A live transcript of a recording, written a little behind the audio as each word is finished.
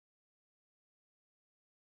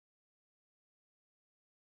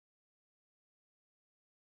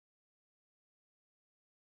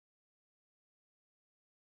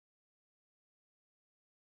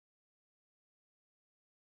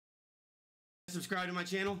Subscribe to my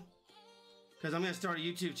channel, because I'm going to start a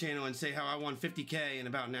YouTube channel and say how I won 50K in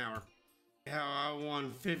about an hour. How I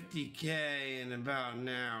won 50K in about an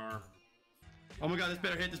hour. Oh my god, this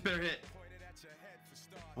better hit, this better hit.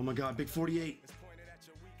 Oh my god, big 48.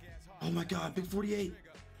 Oh my god, big 48.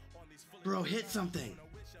 Bro, hit something.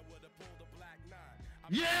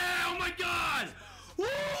 Yeah, oh my god. Woo!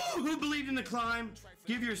 Who believed in the climb?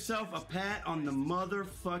 Give yourself a pat on the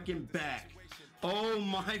motherfucking back. Oh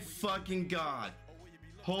my fucking god.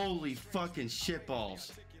 Holy fucking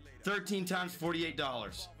shitballs. 13 times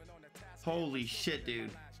 $48. Holy shit, dude.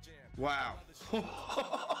 Wow.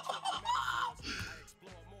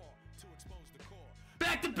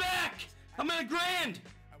 Back to back! I'm at $1,000!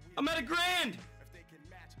 I'm at $1,000!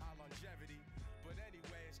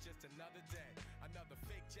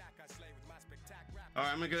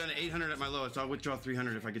 Alright, I'm gonna go down to 800 at my lowest. I'll withdraw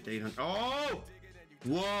 300 if I get to 800. Oh!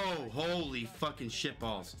 Whoa! Holy fucking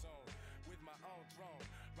shitballs.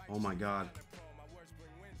 Oh my god.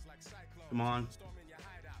 Come on.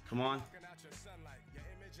 Come on.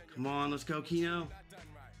 Come on, let's go, Kino.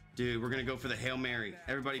 Dude, we're gonna go for the Hail Mary.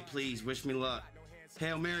 Everybody, please, wish me luck.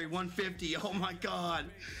 Hail Mary, 150. Oh my god.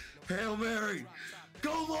 Hail Mary.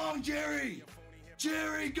 Go long, Jerry.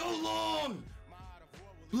 Jerry, go long.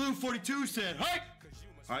 Blue 42 said, hey.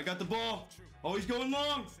 I got the ball. Oh, he's going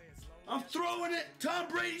long. I'm throwing it. Tom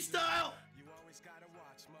Brady style.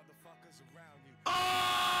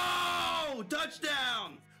 Oh,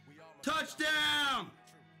 touchdown. Touchdown.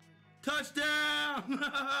 Touchdown.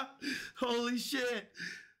 Holy shit.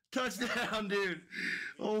 Touchdown, dude.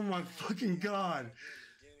 Oh my fucking god.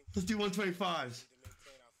 Let's do 125s.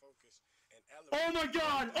 Oh my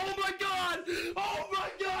god. Oh my god. Oh my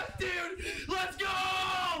god, dude. Let's go.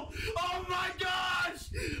 Oh my gosh.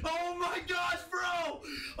 Oh my gosh, bro.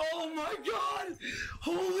 Oh my god.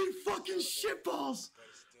 Holy fucking shitballs.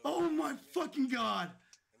 Oh my fucking god.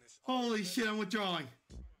 Holy shit, I'm withdrawing.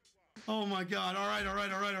 Oh my god. All right, all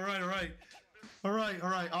right, all right, all right, all right. All right, all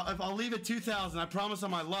right. I'll leave it 2,000. I promise on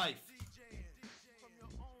my life.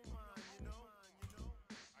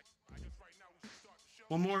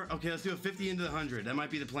 One more. Okay, let's do a 50 into the 100. That might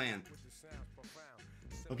be the plan.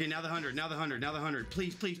 Okay, now the 100. Now the 100. Now the 100.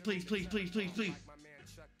 Please, please, please, please, please, please, please.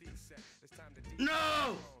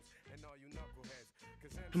 No!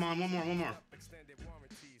 Come on, one more, one more.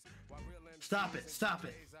 Stop it, stop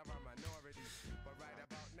it.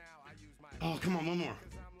 Oh, come on, one more.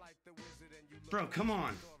 Bro, come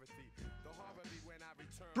on.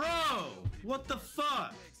 Bro, what the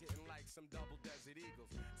fuck?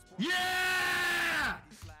 Yeah!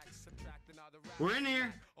 We're in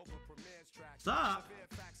here. Stop.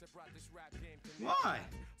 Why?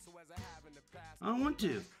 I don't want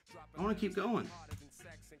to. I want to keep going.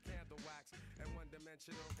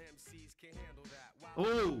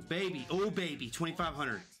 Oh, baby. Oh, baby.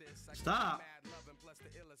 2,500. Stop.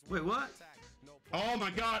 Wait, what? Oh, my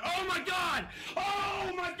God. Oh, my God.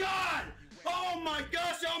 Oh, my God. Oh, my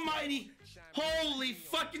gosh almighty. Holy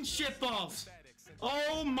fucking shitballs.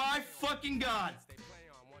 Oh, my fucking God.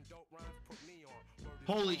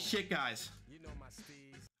 Holy shit, guys.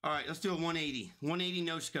 All right, let's do a 180. 180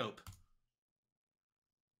 no scope.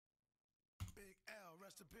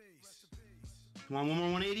 Come on, one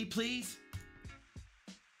more 180, please.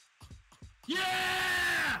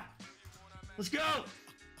 Yeah! Let's go.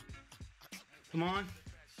 Come on.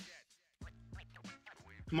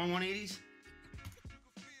 Come on, 180s.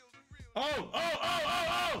 Oh, oh, oh, oh,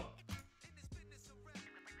 oh!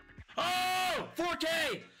 Oh,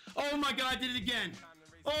 4K! Oh my God, I did it again.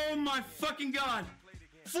 Oh my fucking God.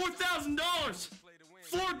 $4,000.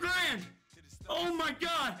 $4,000. Oh my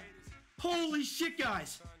God. Holy shit,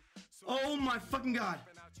 guys. Oh my fucking God.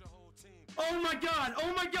 Oh my God.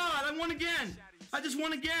 Oh my God. I won again. I just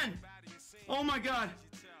won again. Oh my God.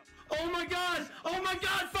 Oh my God. Oh my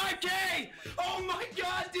God. 5K. Oh my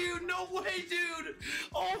God, dude. No way, dude.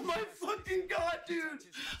 Oh my fucking God, dude.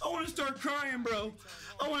 I want to start crying, bro.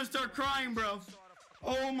 I want to start crying, bro.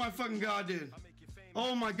 Oh my fucking God, dude.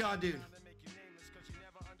 Oh my God, dude.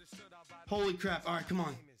 Holy crap. All right, come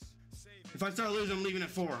on. If I start losing, I'm leaving at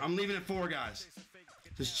 4. I'm leaving at 4, guys.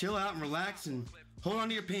 Just chill out and relax and hold on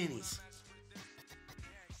to your panties.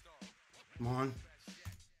 Come on.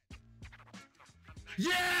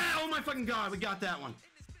 Yeah! Oh my fucking God, we got that one.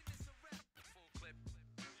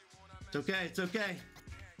 It's okay, it's okay.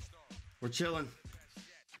 We're chilling.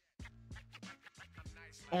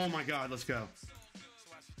 Oh my God, let's go.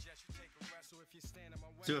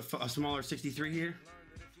 Do a smaller 63 here.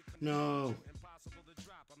 No.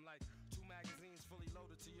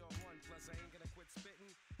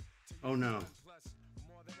 Oh no.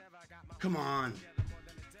 Come on.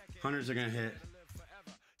 Hundreds are gonna hit.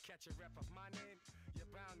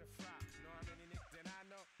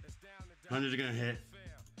 Hundreds are gonna hit.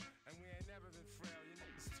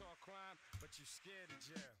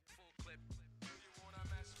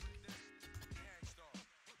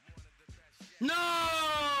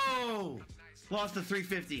 No! Lost the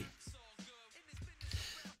 350.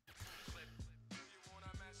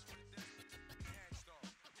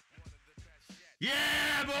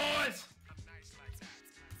 Yeah, boys!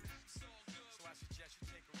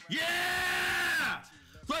 Yeah!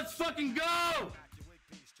 Let's fucking go!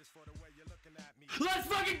 Let's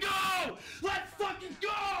fucking go! Let's fucking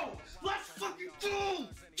go! Let's fucking go!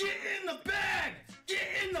 Get in the bag! Get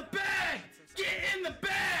in the bag! Get in the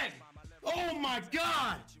bag! Oh my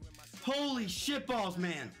god! Holy shitballs,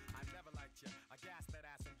 man.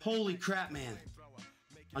 Holy crap, man.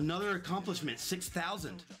 Another accomplishment,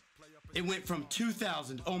 6,000. It went from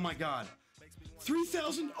 2,000, oh my god.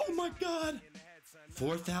 3,000, oh my god.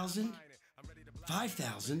 4,000,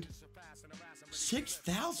 5,000,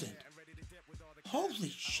 6,000. Holy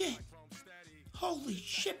shit. Holy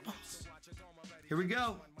shitballs. Here we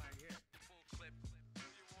go.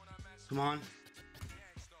 Come on.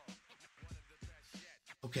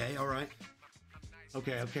 Okay, alright.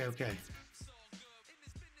 Okay.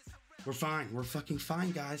 We're fine. We're fucking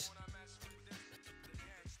fine, guys.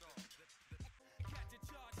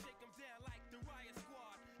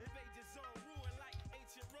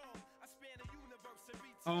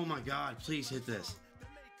 Oh my god, please hit this.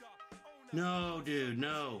 No, dude,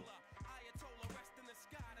 no.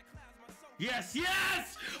 Yes,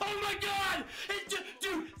 yes! Oh my god!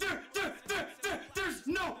 Dude, there's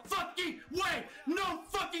no fucking way! No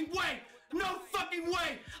fucking way! No fucking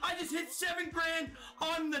way! I just hit 7 grand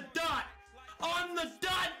on the dot! On the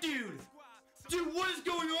dot, dude! Dude, what is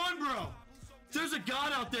going on, bro? There's a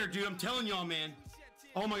god out there, dude. I'm telling y'all, man.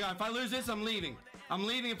 Oh my god, if I lose this, I'm leaving. I'm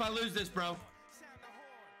leaving if I lose this, bro.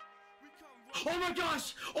 Oh my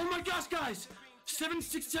gosh! Oh my gosh, guys!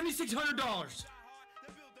 $7,600.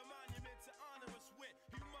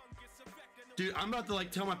 Dude, I'm about to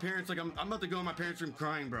like tell my parents, like I'm about to go in my parents' room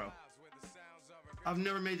crying, bro. I've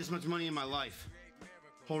never made this much money in my life.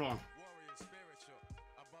 Hold on.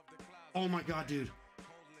 Oh my god, dude.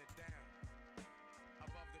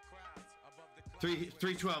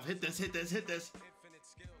 312. Hit this, hit this, hit this.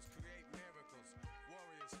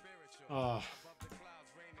 Oh.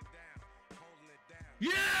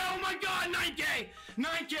 Yeah, oh my god, 9K!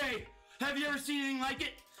 9K! Have you ever seen anything like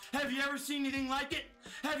it? Have you ever seen anything like it?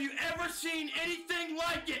 Have you ever seen anything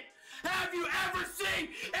like it? Have you ever seen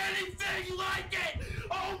anything like it?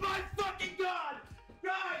 Oh my fucking god!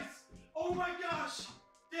 Guys! Oh my gosh!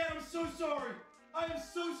 Dad, I'm so sorry. I am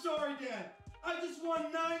so sorry, Dad. I just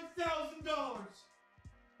won $9,000.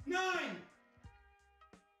 9!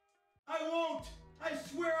 I won't. I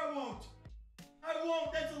swear I won't. I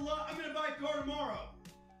won't. That's a lot. I'm gonna buy a car tomorrow.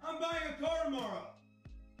 I'm buying a car tomorrow.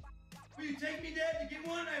 Will you take me, Dad, to get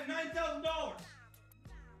one? I have $9,000.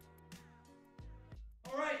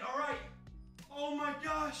 All right. Oh my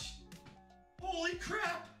gosh. Holy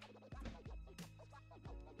crap.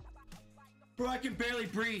 Bro, I can barely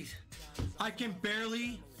breathe. I can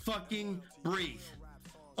barely fucking breathe.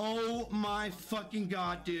 Oh my fucking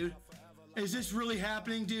god, dude. Is this really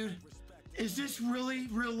happening, dude? Is this really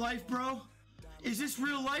real life, bro? Is this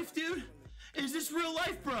real life, dude? Is this real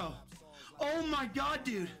life, bro? Oh my god,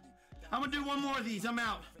 dude. I'm gonna do one more of these. I'm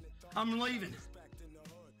out. I'm leaving.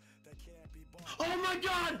 Oh my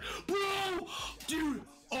god, bro! Dude,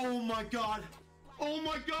 oh my god. Oh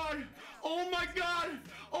my god. Oh my god.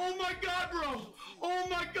 Oh my god, bro. Oh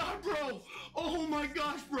my god, bro. Oh my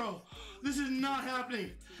gosh, bro. This is not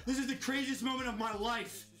happening. This is the craziest moment of my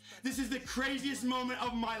life. This is the craziest moment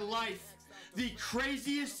of my life. The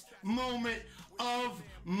craziest moment of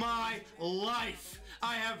my life.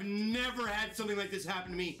 I have never had something like this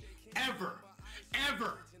happen to me. Ever.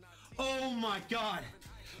 Oh my god.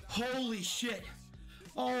 Holy shit.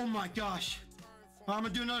 Oh my gosh. I'm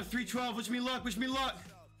gonna do another 312. Wish me luck.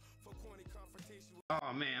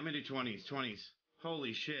 Oh man, I'm gonna do 20s.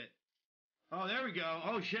 Holy shit. Oh, there we go.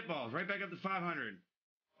 Oh, shitballs. Right back up to 500.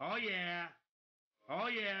 Oh yeah.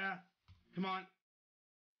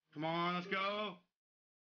 Come on, let's go.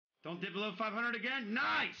 Don't dip below 500 again.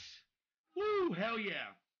 Nice. Woo, hell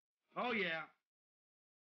yeah. Oh yeah.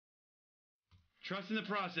 Trust in the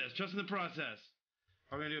process.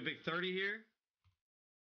 Are we gonna do a big 30 here?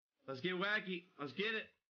 Let's get wacky. Let's get it.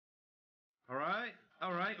 All right.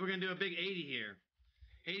 We're gonna do a big 80 here.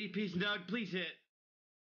 80 piece, Doug. Please hit.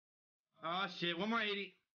 Oh shit. One more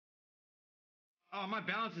 80. Oh, my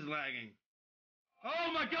balance is lagging.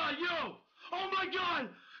 Oh my god, yo! Oh my god!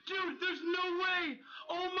 Dude, there's no way.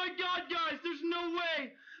 Oh my God, guys, there's no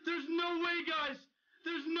way. There's no way, guys.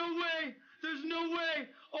 There's no way. There's no way.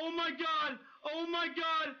 Oh my God. Oh my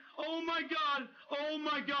God. Oh my God. Oh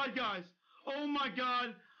my God, guys. Oh my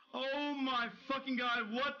God. Oh my fucking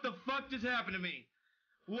God. What the fuck just happened to me?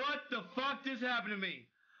 What the fuck just happened to me?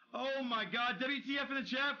 Oh my God. WTF in the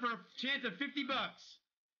chat for a chance of 50 bucks.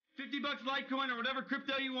 50 bucks Litecoin or whatever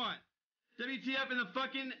crypto you want. WTF in the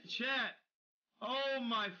fucking chat. Oh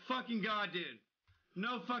my fucking God, dude.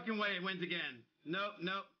 No fucking way it wins again. Nope,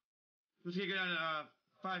 nope. Let's get down to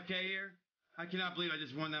 5K here. I cannot believe I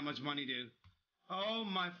just won that much money, dude. Oh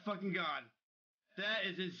my fucking God. That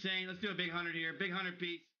is insane. Let's do a big 100 here. Big 100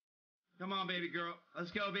 piece. Come on, baby girl.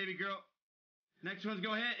 Let's go, baby girl. Next one's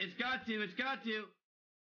go ahead. It's got to. It's got to.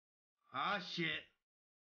 Ah, shit.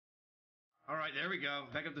 All right, there we go.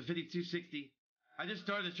 Back up to 5260. I just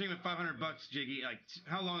started the stream at 500 bucks, Jiggy. Like,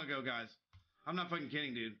 how long ago, guys? I'm not fucking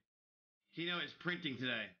kidding, dude. Kino is printing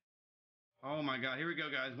today. Oh my God. Here we go,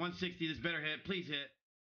 guys. 160. This better hit. Please hit.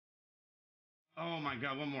 Oh my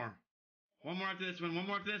God. One more. One more after this one. One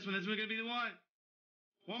more after this one. This one's going to be the one.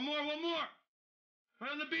 One more. One more.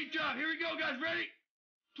 Right on the beat drop. Here we go, guys. Ready?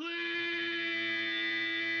 Please.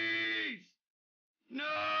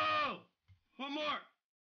 No. One more.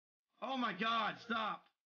 Oh my God. Stop.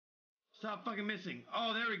 Stop fucking missing.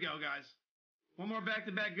 Oh, there we go, guys. One more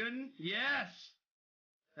back-to-back goodin'? Yes.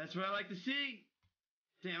 That's what I like to see.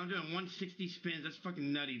 Damn, I'm doing 160 spins. That's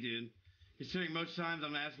fucking nutty, dude. Considering most times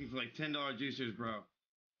I'm asking for like $10 juicers, bro.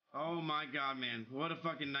 Oh my God, man. What a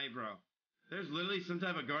fucking night, bro. There's literally some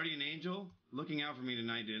type of guardian angel looking out for me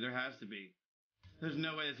tonight, dude. There has to be. There's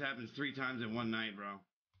no way this happens 3 times in one night, bro.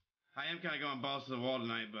 I am kind of going balls to the wall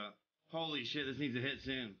tonight, but holy shit, this needs to hit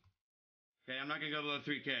soon. Okay, I'm not going to go below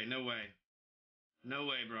 3K. No way. No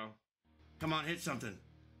way, bro. Come on, hit something.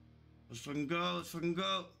 Let's fucking go. Let's fucking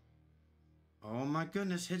go. Oh my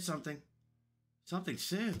goodness, hit something. Something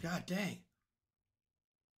soon. God dang.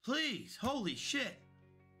 Please. Holy shit.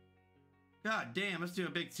 God damn, let's do a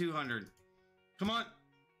big 200. Come on.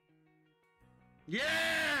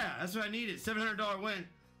 Yeah! That's what I needed. $700 win.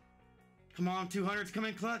 Come on, 200s. Come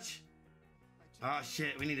in clutch. Oh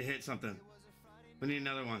shit, we need to hit something. We need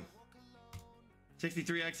another one.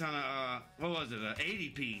 63X on a, what was it? An 80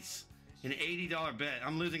 piece. An $80 bet.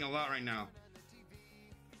 I'm losing a lot right now.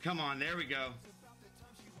 Come on, there we go.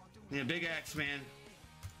 Yeah, big X, man.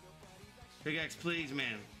 Big X, please,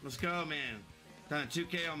 man. Let's go, man. Done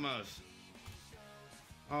 2K almost.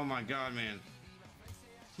 Oh my God, man.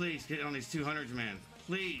 Please hit on these 200s, man.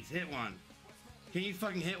 Please hit one. Can you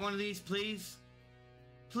fucking hit one of these, please?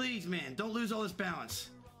 Please, man. Don't lose all this balance.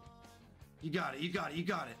 You got it. You got it. You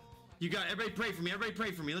got it. You got it. Everybody pray for me. Everybody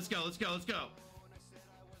pray for me. Let's go. Let's go. Let's go.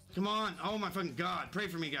 Come on. Oh my fucking God. Pray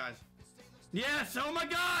for me, guys. Yes. Oh my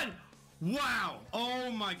God. Wow. Oh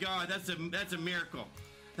my God. That's a miracle.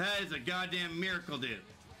 That is a goddamn miracle, dude.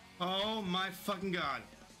 Oh my fucking God.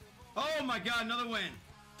 Oh my God. Another win.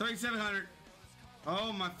 3,700.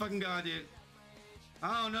 Oh my fucking God, dude.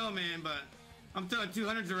 I don't know, man, but I'm throwing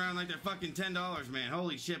 200s around like they're fucking $10, man.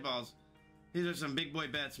 Holy shit balls. These are some big boy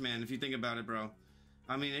bets, man, if you think about it, bro.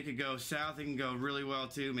 I mean, it could go south. It can go really well,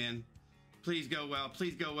 too, man. Please go well.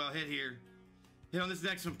 Please go well. Hit here. Hit on this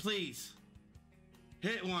next one, please.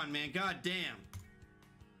 Hit one, man. God damn.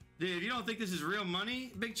 Dude, if you don't think this is real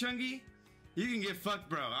money, Big Chungy, you can get fucked,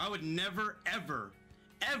 bro. I would never, ever,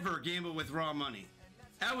 ever gamble with raw money.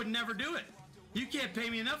 I would never do it. You can't pay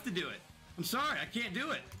me enough to do it. I'm sorry. I can't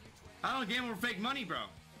do it. I don't gamble with fake money, bro.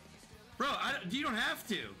 Bro, you don't have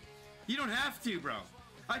to. You don't have to, bro.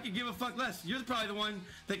 I could give a fuck less. You're probably the one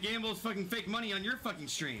that gambles fucking fake money on your fucking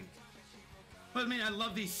stream. But I mean, I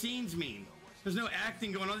love these scenes mean. There's no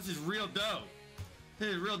acting going on. This is real dough.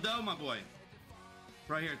 This is real dough, my boy.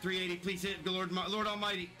 Right here, 380. Please hit, Lord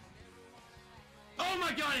Almighty. Oh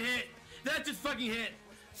my God, it hit. That just fucking hit.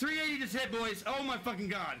 380 just hit, boys. Oh my fucking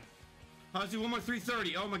God. Let's do one more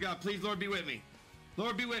 330. Oh my God, please, Lord, be with me.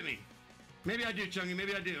 Lord, be with me. Maybe I do, Chungy.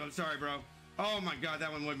 Maybe I do. I'm sorry, bro. Oh my God, that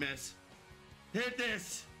one would miss. Hit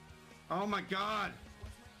this. Oh my God.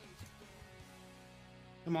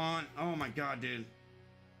 Come on. Oh my God, dude.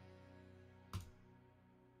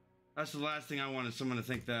 That's the last thing I wanted someone to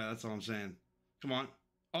think that. That's all I'm saying. Come on.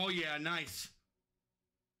 Oh yeah, nice.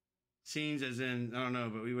 Scenes as in, I don't know,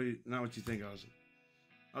 but not what you think, Austin.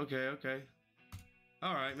 Okay, okay.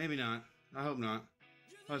 All right, maybe not. I hope not.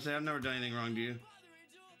 I say I've never done anything wrong to you.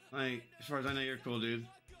 Like, as far as I know, you're cool, dude.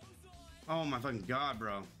 Oh my fucking God,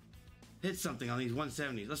 bro. Hit something on these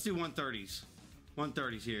 170s. Let's do 130s.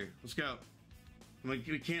 130s here. Let's go. We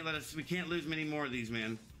can't lose many more of these,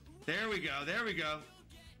 man. There we go. There we go.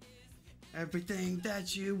 Everything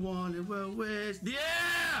that you wanted will wish.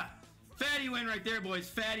 Yeah! Fatty win right there, boys.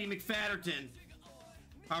 Fatty McFatterton.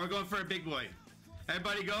 All right, we're going for a big boy.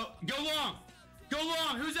 Everybody go. Go long. Go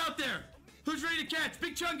long. Who's out there? Who's ready to catch?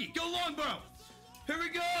 Big Chunky. Go long, bro. Here we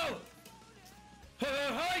go.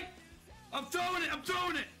 Hey! I'm throwing it. I'm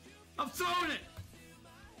throwing it. I'm throwing it.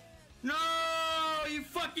 No! You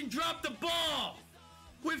fucking dropped the ball.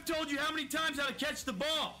 We've told you how many times how to catch the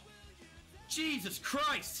ball. Jesus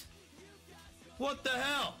Christ. What the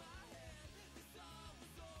hell?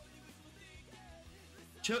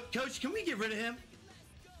 Coach, can we get rid of him?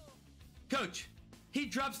 Coach, he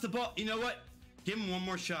drops the ball. You know what? Give him one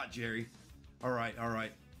more shot, Jerry. All right, all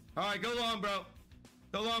right. All right, go long, bro.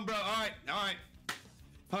 Go long, bro. All right, all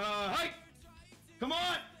right. Hey! Come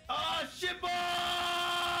on! Oh, shit balls!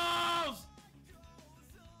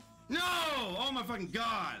 No! Oh, my fucking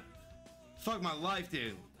God. Fuck my life,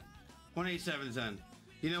 dude. 187's done.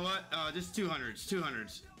 You know what? Just 200s.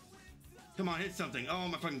 200s. Come on, hit something. Oh,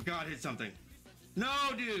 my fucking God, hit something. No,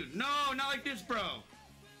 dude. No, not like this, bro.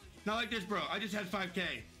 Not like this, bro. I just had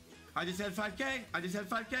 5K. I just had 5K. I just had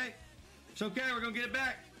 5K. It's okay. We're going to get it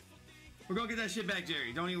back. We're going to get that shit back,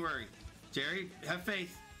 Jerry. Don't even worry. Jerry, have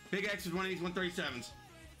faith. Big X is one of these 137s.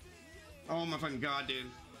 Oh, my fucking God, dude.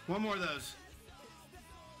 One more of those.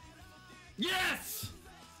 Yes!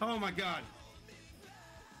 Oh, my God.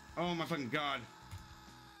 Oh, my fucking God.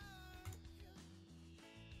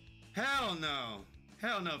 Hell no.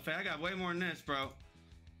 Hell no, Fat. I got way more than this, bro.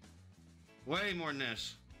 Way more than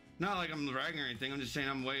this. Not like I'm bragging or anything. I'm just saying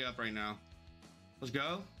I'm way up right now. Let's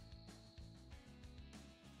go.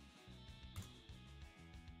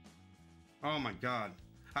 Oh my God.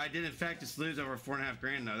 I did in fact just lose over 4.5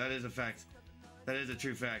 grand though. That is a fact. That is a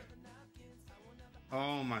true fact.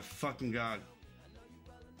 Oh my fucking God.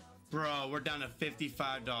 Bro, we're down to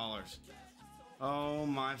 $55. Oh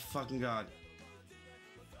my fucking God.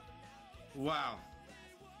 Wow.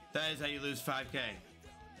 That is how you lose 5K.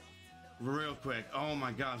 Real quick. Oh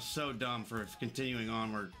my God, I'm so dumb for continuing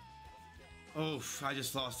onward. Oof, I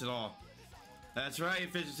just lost it all. That's right,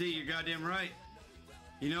 efficiency, you're goddamn right.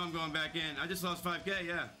 You know I'm going back in. I just lost 5K,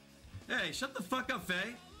 yeah. Hey, shut the fuck up,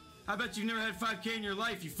 Faye. I bet you've never had 5K in your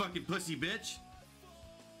life, you fucking pussy bitch.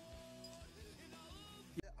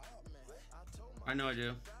 I know I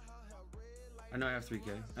do. I know I have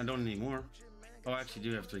 3K. I don't need more. Oh, I actually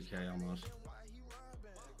do have 3K almost.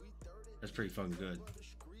 That's pretty fucking good.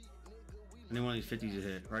 I need one of these 50s to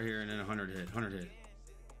hit right here and then 100 hit. 100 hit.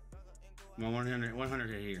 Come on, 100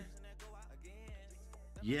 hit here.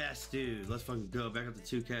 Yes, dude. Let's fucking go. Back up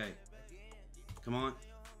to 2K. Come on.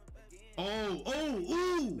 Oh,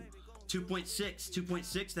 ooh! 2.6.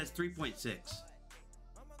 2.6, that's 3.6.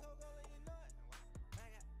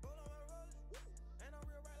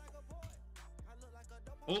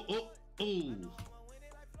 Oh. Oh.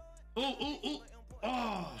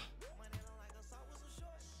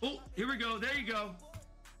 Oh, here we go. There you go.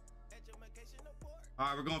 All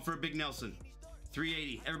right, we're going for a big Nelson.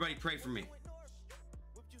 380. Everybody pray for me.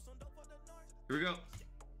 Here we go.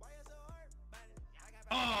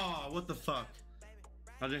 Oh, what the fuck?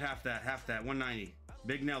 I'll do half that. 190.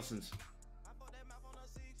 Big Nelsons.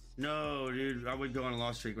 No, dude. I would go on a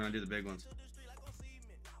loss streak when I do the big ones.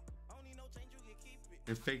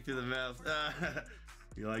 And fake through the mouth.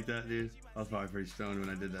 You like that, dude? I was probably pretty stoned when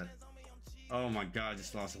I did that. Oh my God, I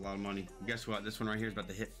just lost a lot of money. Guess what? This one right here is about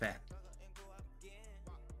to hit fat.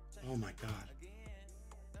 Oh my God.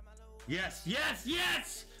 Yes, yes,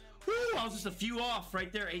 yes! Woo! I was just a few off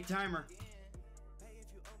right there. 8-timer.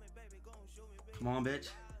 Come on, bitch.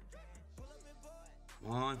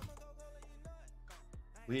 Come on.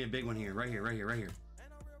 We need a big one here. Right here.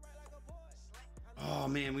 Oh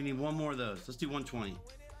man, we need one more of those. Let's do 120.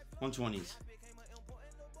 120s.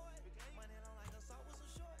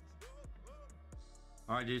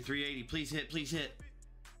 All right, dude. 380. Please hit.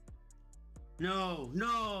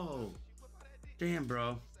 No. Damn,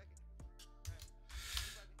 bro.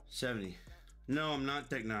 70. No, I'm not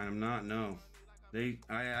Tech 9. I'm not. No.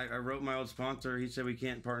 I wrote my old sponsor. He said we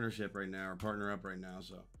can't partnership right now or partner up right now.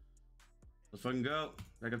 So let's fucking go.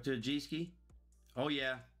 Back up to a G-ski. Oh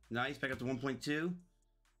yeah. Nice. Back up to 1.2.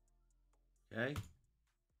 Okay.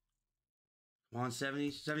 Come on,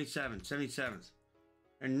 70s, 77s.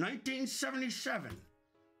 In 1977,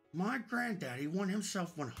 my granddaddy won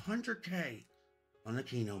himself 100K on the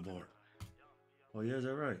Keno board. Oh yeah, is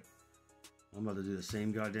that right? I'm about to do the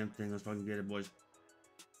same goddamn thing. Let's fucking get it, boys.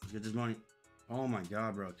 Let's get this money. Oh my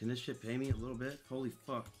God, bro. Can this shit pay me a little bit? Holy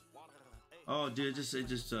fuck. Oh, dude,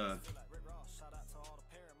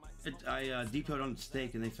 I depoted on the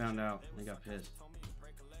stake and they found out. They got pissed.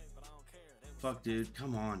 fuck, dude?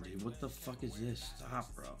 Come on, dude. What the fuck is this?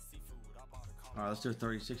 Stop, bro. Alright, let's do a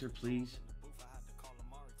 36er, please.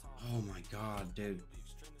 Oh my god, dude.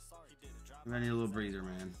 I need a little breather,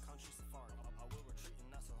 man.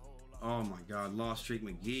 Oh my god, Lost Streak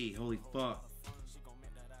McGee. Holy fuck.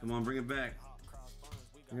 Come on, bring it back.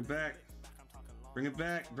 Bring it back. Bring it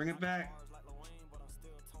back. Bring it back.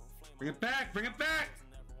 Bring it back. Bring it back.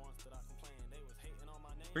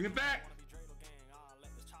 Bring it back.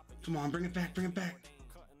 Come on, bring it back. Bring it back.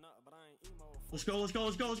 Let's go. Let's go.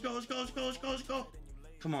 Let's go. Let's go. Let's go. Let's go. Let's go. Let's go.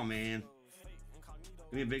 Come on, man.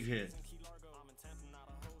 Give me a big hit.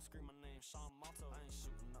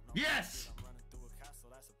 Yes.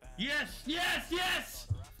 Yes. Yes. Yes.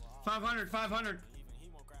 500. 500.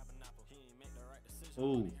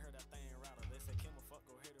 Oh.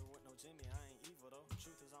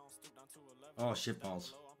 Oh,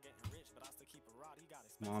 shitballs.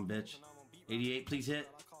 Come on, bitch. 88, please hit.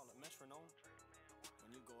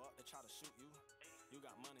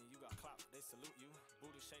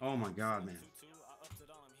 Oh my god, man.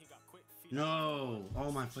 No.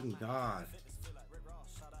 Oh my fucking god.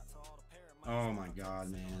 Oh my god,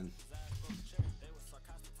 man.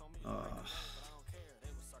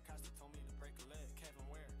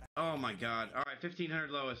 Oh my god. Alright, 1500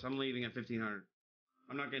 lowest. I'm leaving at 1500.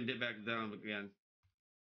 I'm not gonna dip back down again.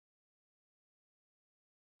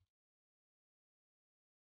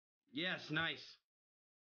 Yes, nice.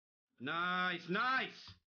 Nice,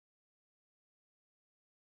 nice.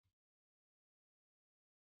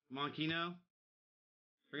 Come on, Kino.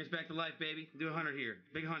 Bring us back to life, baby. Do 100 here.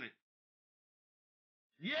 Big 100.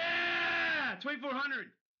 Yeah! 2400.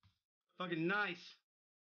 Fucking nice.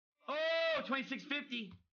 Oh,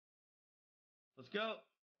 2650. Let's go.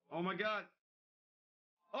 Oh my god.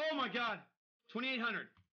 Oh my god. 2800.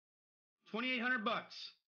 2800 bucks.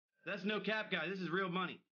 That's no cap, guys. This is real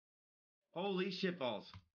money. Holy shitballs.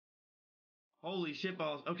 Holy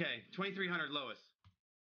shitballs. Okay, 2300 lowest.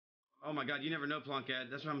 Oh my god, you never know, Plunkad.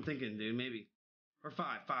 That's what I'm thinking, dude. Maybe. Or 5.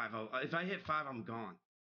 Oh, if I hit 5, I'm gone.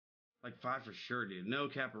 Like 5 for sure, dude. No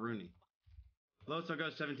caparoonie. Lowest I'll go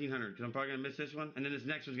 1700, because I'm probably going to miss this one. And then this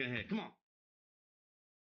next one's going to hit. Come on.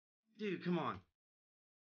 Dude, come on.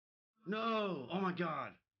 No. Oh my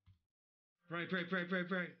god. Pray, pray, pray, pray,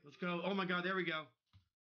 pray. Let's go. Oh my god, there we go.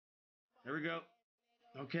 There we go.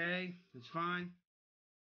 Okay, it's fine.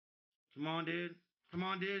 Come on, dude. Come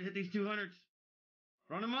on, dude. Hit these 200s.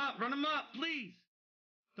 Run them up. Run them up, please.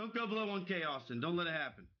 Don't go below 1K, Austin. Don't let it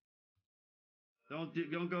happen.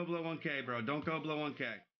 Don't go below 1K, bro. Don't go below 1K.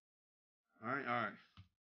 All right, all right.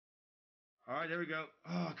 All right, there we go.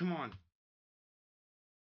 Oh, come on.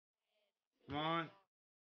 Come on.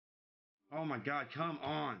 Oh, my God. Come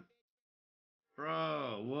on.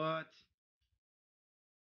 Bro, what?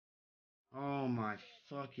 Oh, my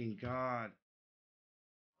fucking God.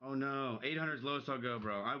 Oh, no. 800 is lowest I'll go,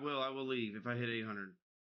 bro. I will leave if I hit 800.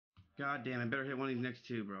 God damn, I better hit one of these next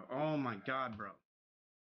two, bro. Oh, my God, bro.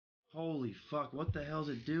 Holy fuck, what the hell is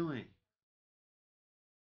it doing?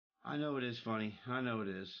 I know it is funny. I know it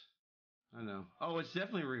is. I know. Oh, it's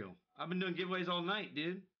definitely real. I've been doing giveaways all night,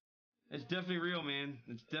 dude. It's definitely real, man.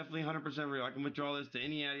 It's definitely 100% real. I can withdraw this to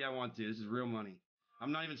any addy I want to. This is real money.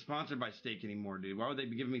 I'm not even sponsored by Stake anymore, dude. Why would they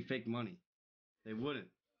be giving me fake money? They wouldn't.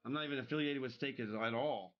 I'm not even affiliated with Stake at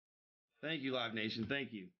all. Thank you, Live Nation.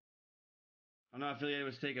 Thank you. I'm not affiliated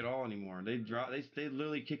with Stake at all anymore. They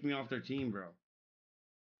literally kicked me off their team, bro.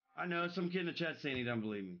 I know, some kid in the chat saying he doesn't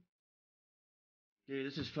believe me. Dude,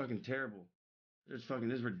 this is fucking terrible. This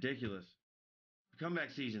is ridiculous.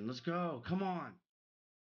 Comeback season, let's go. Come on.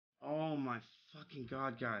 Oh my fucking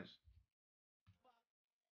god, guys.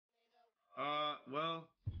 Well,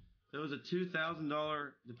 there was a $2,000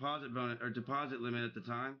 deposit bonus or deposit limit at the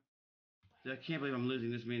time. Dude, I can't believe I'm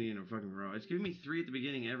losing this many in a fucking row. It's giving me 3 at the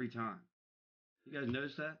beginning every time. You guys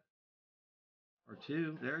notice that? Or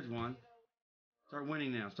 2. There's 1. Start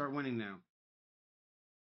winning now. Start winning now.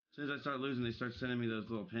 As soon as I start losing, they start sending me those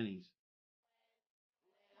little pennies.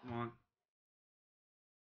 Come on.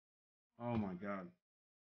 Oh my god.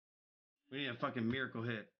 We need a fucking miracle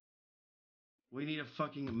hit. We need a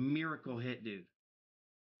fucking miracle hit, dude.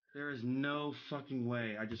 There is no fucking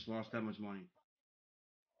way I just lost that much money.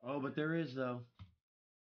 Oh, but there is, though.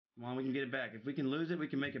 Come on, we can get it back. If we can lose it, we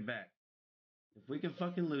can make it back. If we can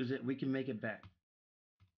fucking lose it, we can make it back.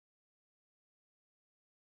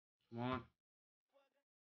 Come on.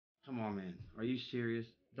 Come on, man. Are you serious?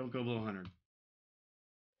 Don't go below 100.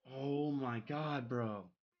 Oh my god, bro.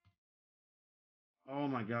 Oh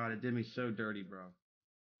my god, it did me so dirty, bro.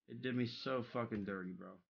 It did me so fucking dirty, bro.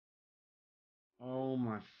 Oh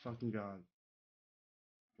my fucking god.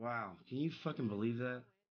 Wow. Can you fucking believe that?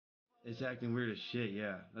 It's acting weird as shit,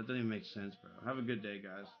 yeah. That doesn't even make sense, bro. Have a good day,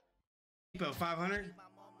 guys. 500?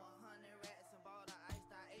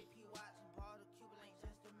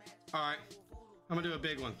 Alright. I'm gonna do a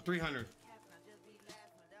big one. 300.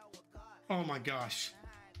 Oh my gosh.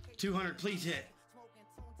 200, please hit.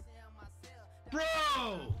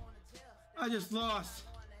 Bro! I just lost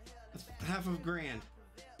half a grand.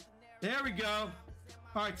 There we go.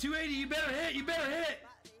 Alright, 280, you better hit, you better hit.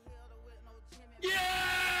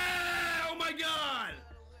 Yeah! Oh my god!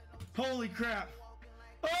 Holy crap.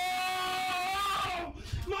 Oh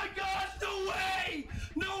my gosh, no way!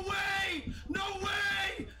 No way! No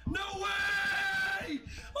way! No way!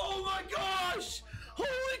 Oh my gosh!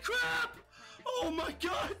 Holy crap! Oh my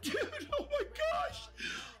god, dude! Oh my gosh!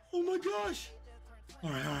 Oh my gosh!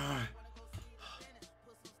 Alright, alright, alright.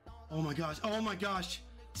 Oh my gosh, oh my gosh!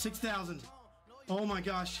 6,000. Oh my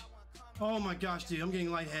gosh. Oh my gosh, dude, I'm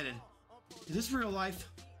getting lightheaded. Is this real life?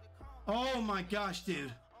 Oh my gosh,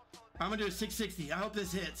 dude. I'm gonna do a 660. I hope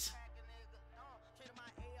this hits.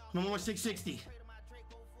 One more 660.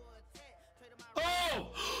 Oh!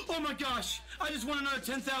 Oh my gosh! I just won another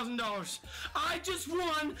 $10,000. I just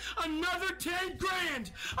won another 10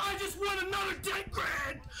 grand! I just won another 10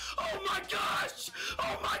 grand! Oh my gosh!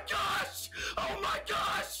 Oh my gosh! Oh my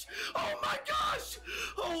gosh! Oh my gosh!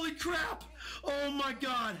 Holy crap! Oh my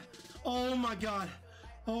god! Oh my god!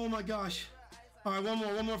 Oh my gosh! All right,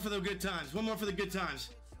 one more for the good times. One more for the good times.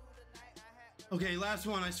 Okay, last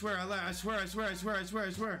one. I swear. I swear.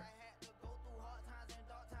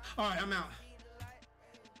 All right, I'm out.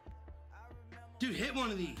 Dude, hit one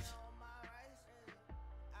of these.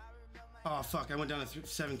 Oh fuck! I went down to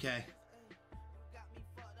 7K.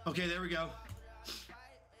 Okay, there we go.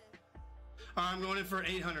 All right, I'm going in for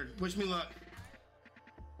 800. Wish me luck.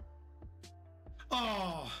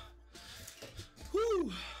 Oh.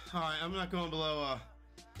 Whew. All right, I'm not going below.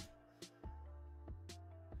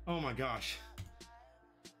 Oh my gosh.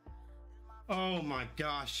 Oh my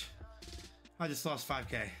gosh. I just lost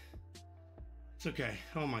 5K. It's okay.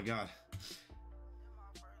 Oh my god.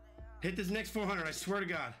 Hit this next 400. I swear to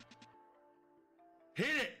God.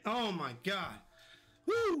 Hit it. Oh my god.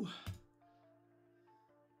 Woo.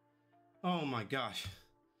 Oh my gosh.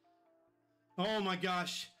 Oh my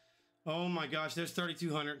gosh. Oh my gosh. There's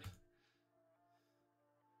 3,200.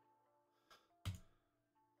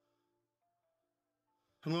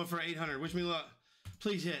 I'm going for 800. Wish me luck.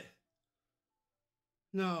 Please hit.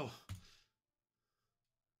 No.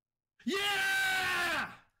 Yeah!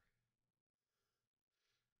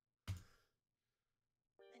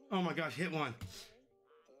 Oh my gosh, hit one.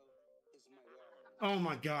 Oh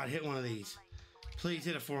my god, hit one of these. Please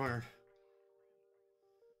hit a 400.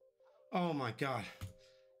 Oh my god.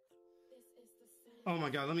 Oh my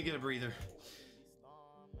god, let me get a breather.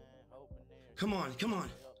 Come on, come on.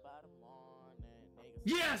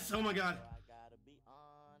 Yes! Oh my god.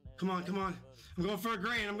 Come on, come on. I'm going for a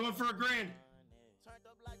grand. I'm going for a grand.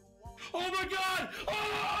 Oh my god!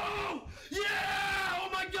 Oh! Yeah! Oh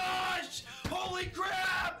my gosh! Holy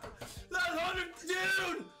crap! That 100,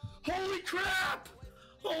 dude! Holy crap!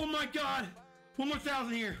 Oh my god! One more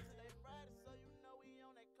 1,000 here.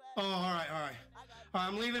 Oh, alright, alright.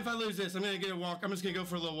 I'm leaving if I lose this. I'm gonna get a walk. I'm just gonna go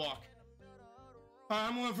for a little walk. Alright,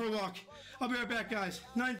 I'm going for a walk. I'll be right back, guys.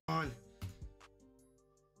 9 on.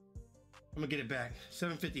 I'm gonna get it back.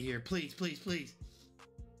 750 here. Please, please, please.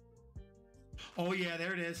 Oh yeah,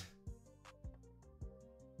 there it is.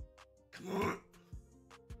 Come on.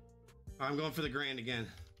 I'm going for the grand again.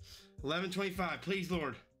 1125, please,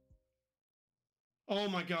 Lord. Oh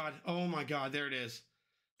my god. Oh my god. There it is.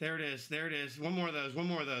 There it is. There it is. One more of those. One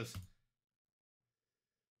more of those.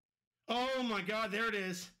 Oh my god. There it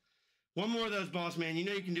is. One more of those, boss man. You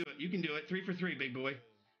know you can do it. You can do it. 3 for 3, big boy.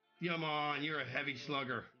 Come on. You're a heavy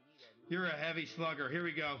slugger. You're a heavy slugger. Here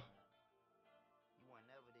we go.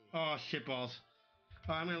 Oh, shit balls.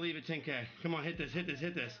 I'm going to leave it 10K. Come on, hit this, hit this,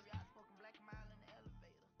 hit this.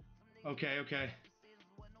 Okay, okay.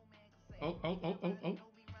 Oh.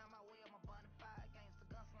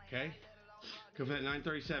 Okay. Go for that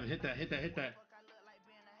 937. Hit that, hit that, hit that.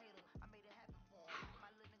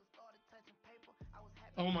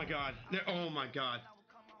 Oh my god. There, oh my god.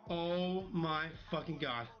 Oh my fucking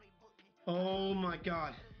god. Oh my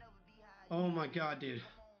god. Oh my god, dude.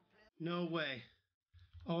 No way.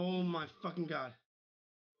 Oh my fucking god.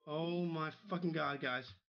 Oh my fucking god,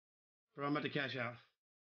 guys. Bro, I'm about to cash out.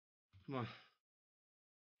 Come on.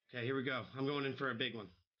 Okay, here we go. I'm going in for a big one.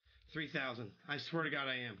 3,000. I swear to God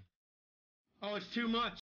I am. Oh, it's too much.